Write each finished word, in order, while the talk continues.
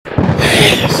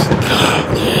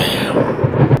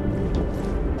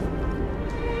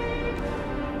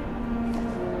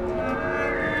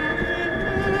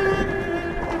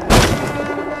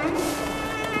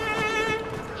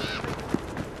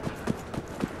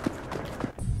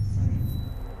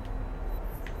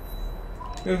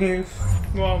This is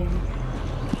wrong.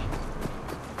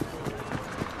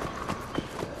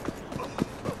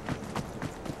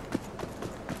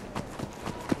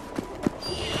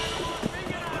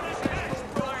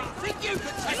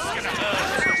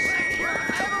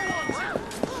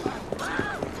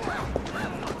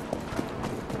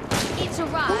 It's a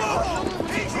ride.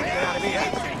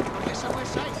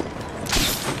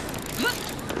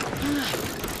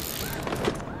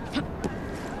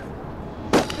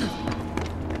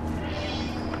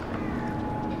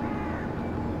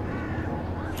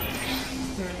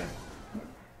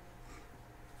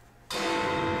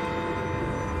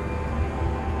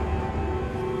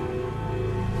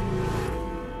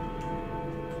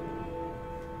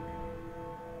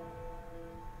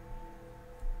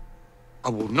 I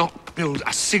will not build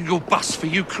a single bus for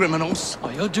you criminals. Oh,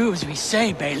 you'll do as we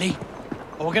say, Bailey.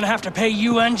 Or we're gonna have to pay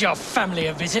you and your family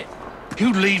a visit.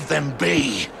 You leave them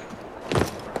be.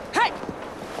 Hey!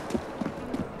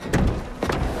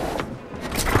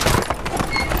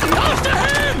 After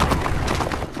him!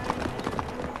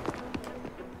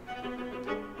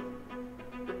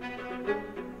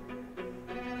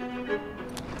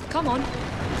 Come on.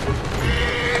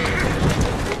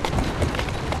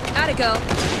 Atta girl.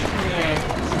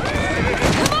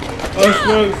 I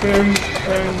spoke to him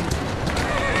and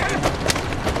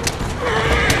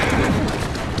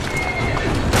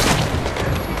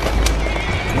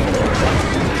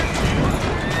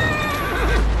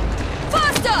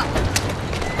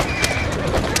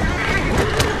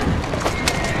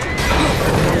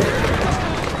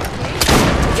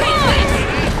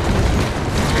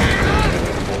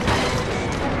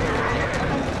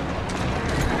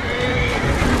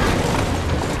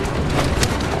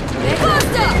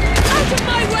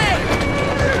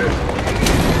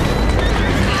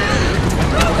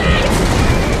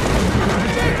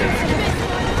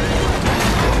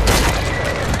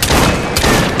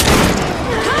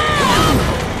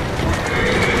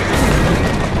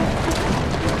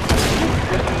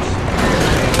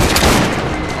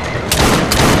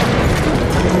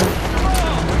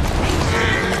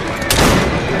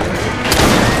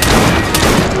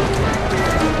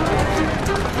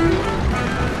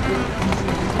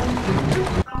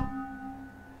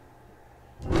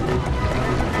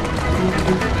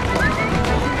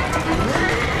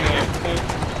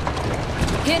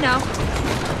Here now.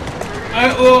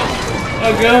 I will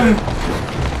again.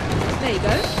 There you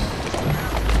go.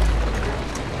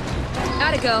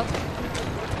 Atta girl.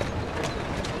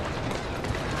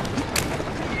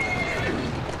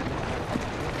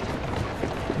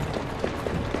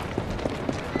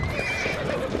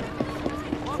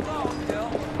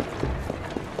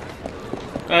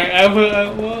 I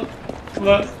will.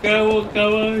 Let's go.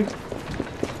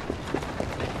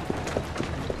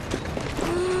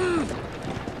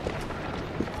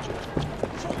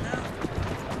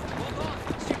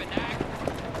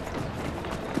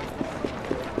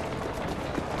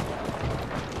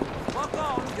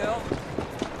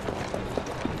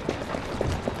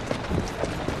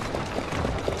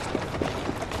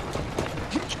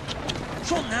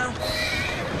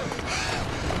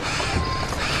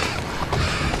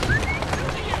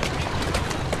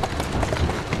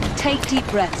 Take deep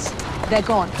breaths. They're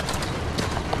gone.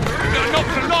 No, not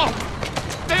for long.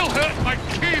 They'll hurt my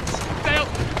kids.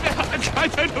 I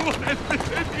don't know what I'm doing.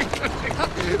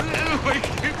 My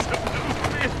kids are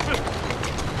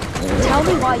Tell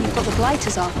me why you've got the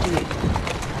blighters after you.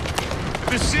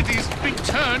 The city's been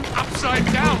turned upside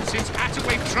down since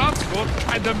Attaway Transport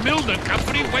and the Milner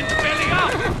Company went belly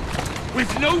up.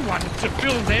 With no one to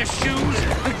fill their shoes,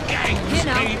 the gangs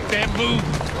made their move.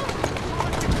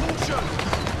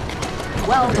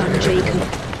 Well done, Jacob.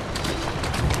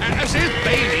 As is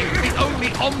Bailey, the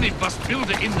only omnibus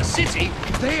builder in the city,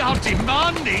 they are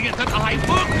demanding that I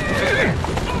work.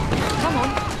 Come on.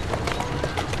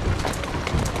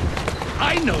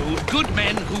 I know good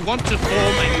men who want to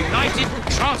form a united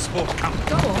transport company.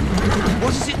 Go on.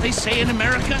 What is it they say in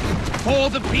America? For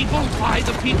the people, by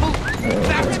the people?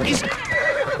 That is...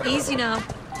 Easy now.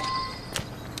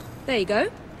 There you go.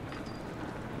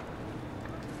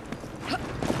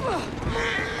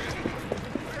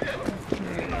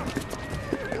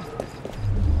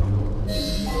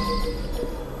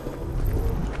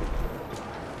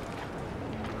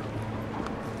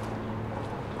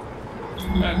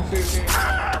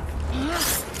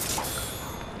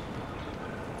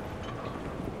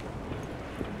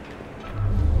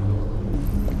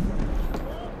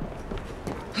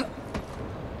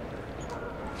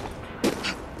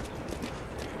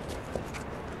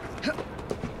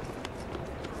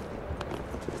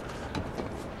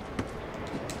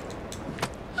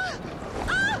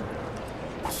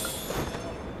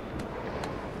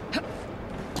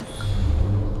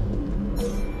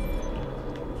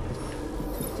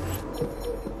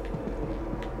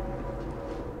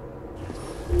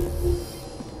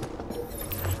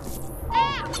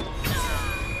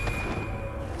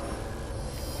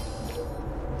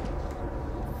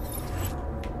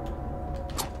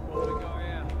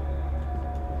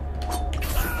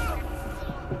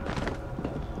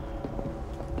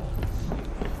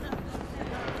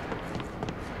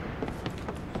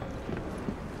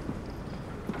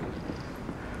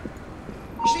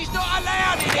 She's not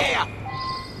allowed in here!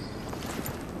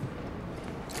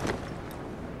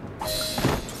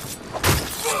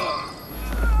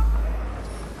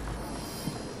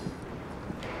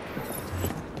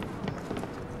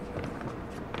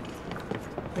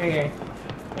 Okay.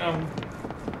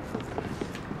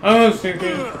 I was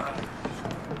thinking.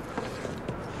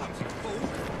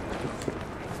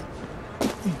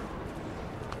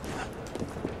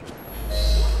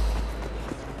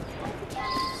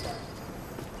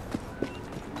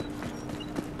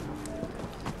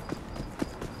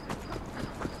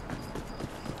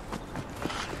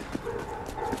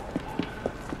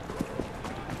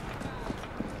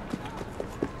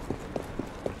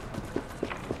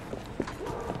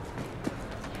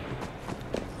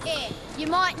 You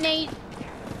might need...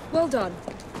 Well done.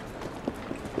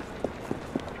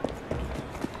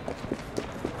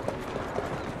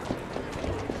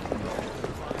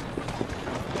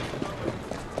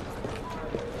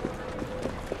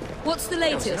 What's the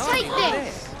latest? Take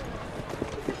this!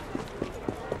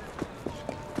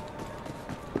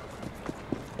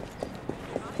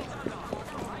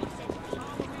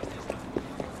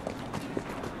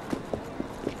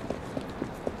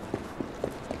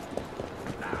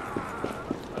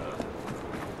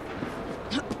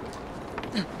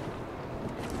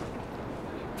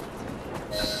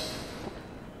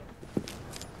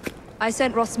 I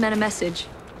sent Roth's men a message.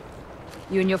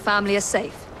 You and your family are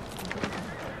safe.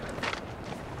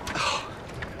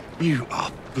 You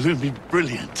are blooming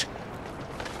brilliant.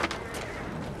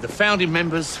 The founding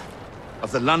members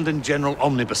of the London General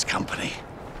Omnibus Company.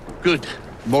 Good,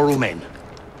 moral men.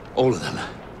 All of them.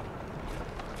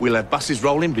 We'll have buses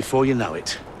rolling before you know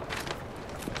it.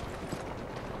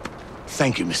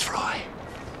 Thank you, Miss Fry.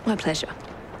 My pleasure.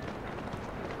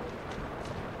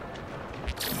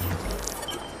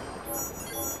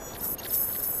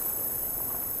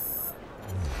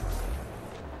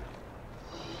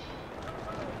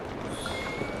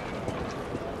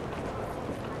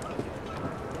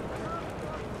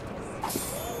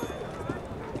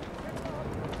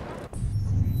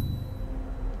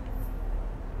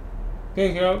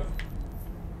 Pick up.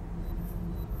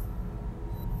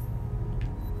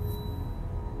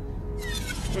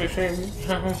 Wishing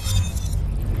how.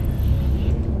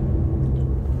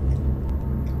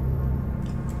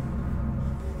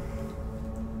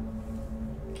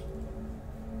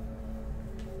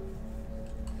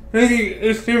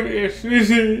 It's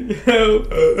busy.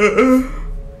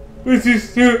 Which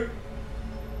is too.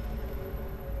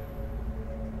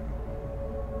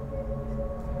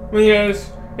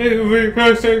 Yes. It will be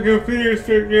perfect confused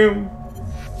again.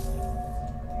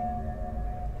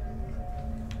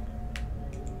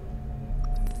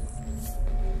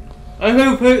 I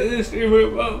can put this in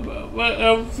but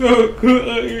I'm so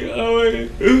quickly away.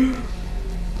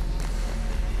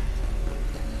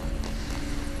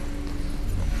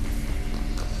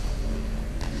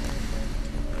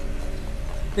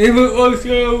 Even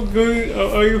also good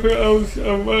or even else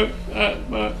at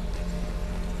my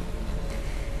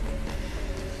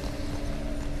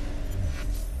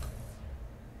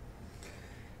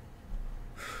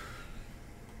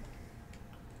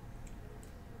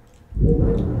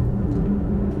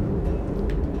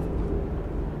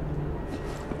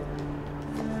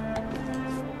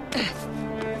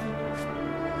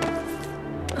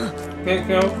pick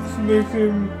up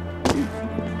solution.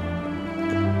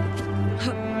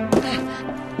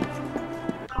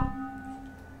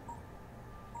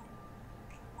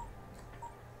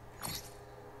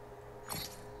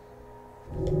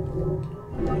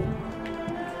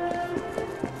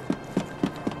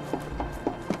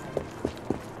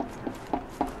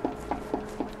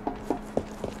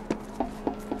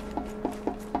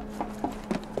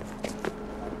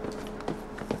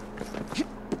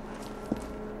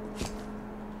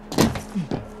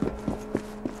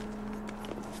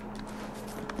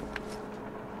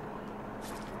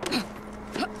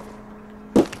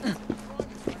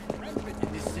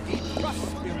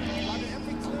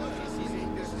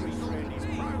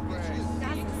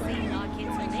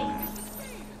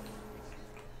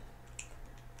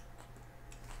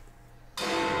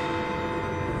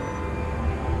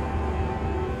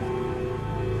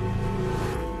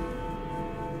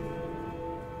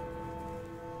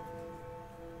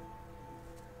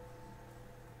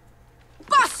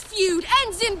 feud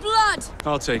ends in blood!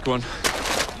 I'll take one.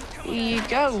 Here you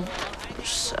go,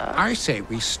 sir. I say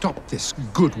we stop this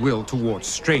goodwill towards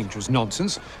strangers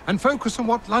nonsense and focus on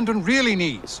what London really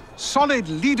needs. Solid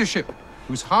leadership,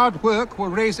 whose hard work will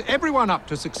raise everyone up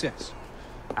to success.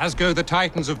 As go the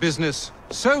titans of business,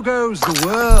 so goes the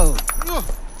world.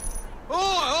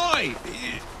 Oi!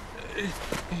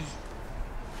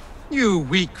 You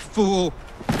weak fool.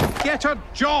 Get a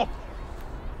job!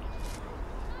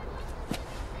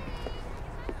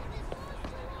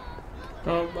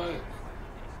 Oh, mate.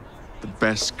 The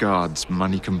best guards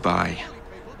money can buy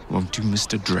won't do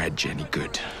Mr. Dredge any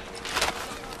good.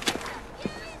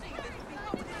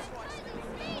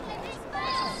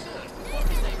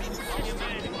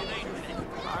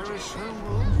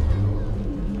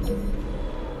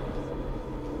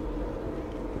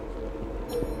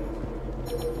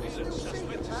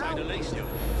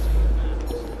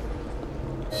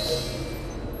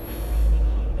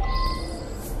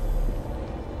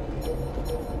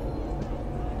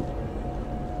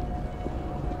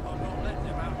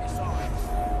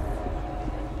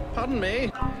 Pardon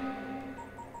me.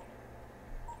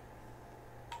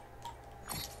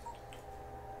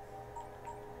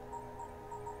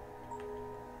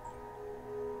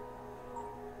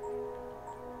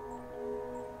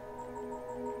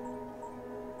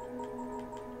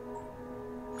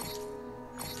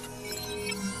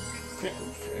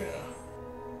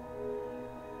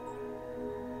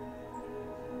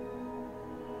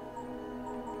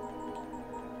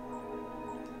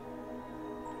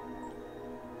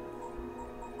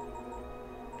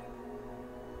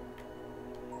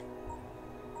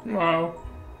 Wow.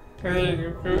 Hey,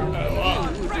 you feel that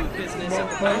lot.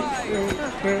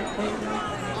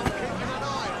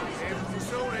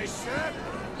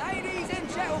 Ladies and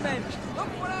gentlemen, look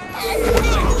what I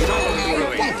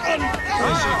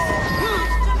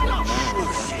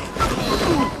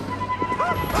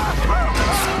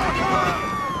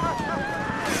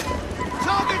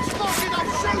Target spotted, I'm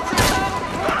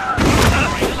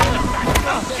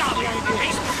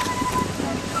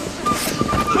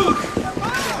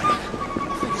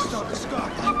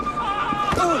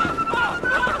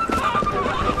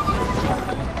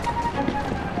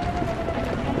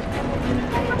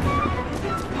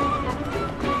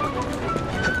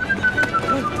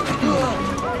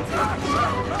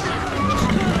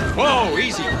Whoa,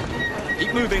 easy.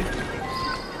 Keep moving.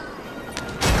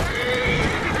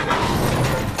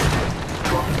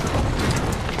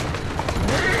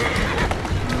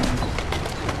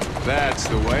 That's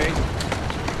the way.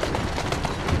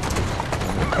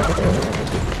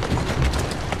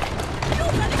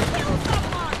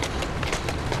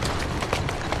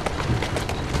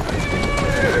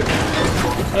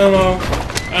 Hello.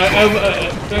 I'm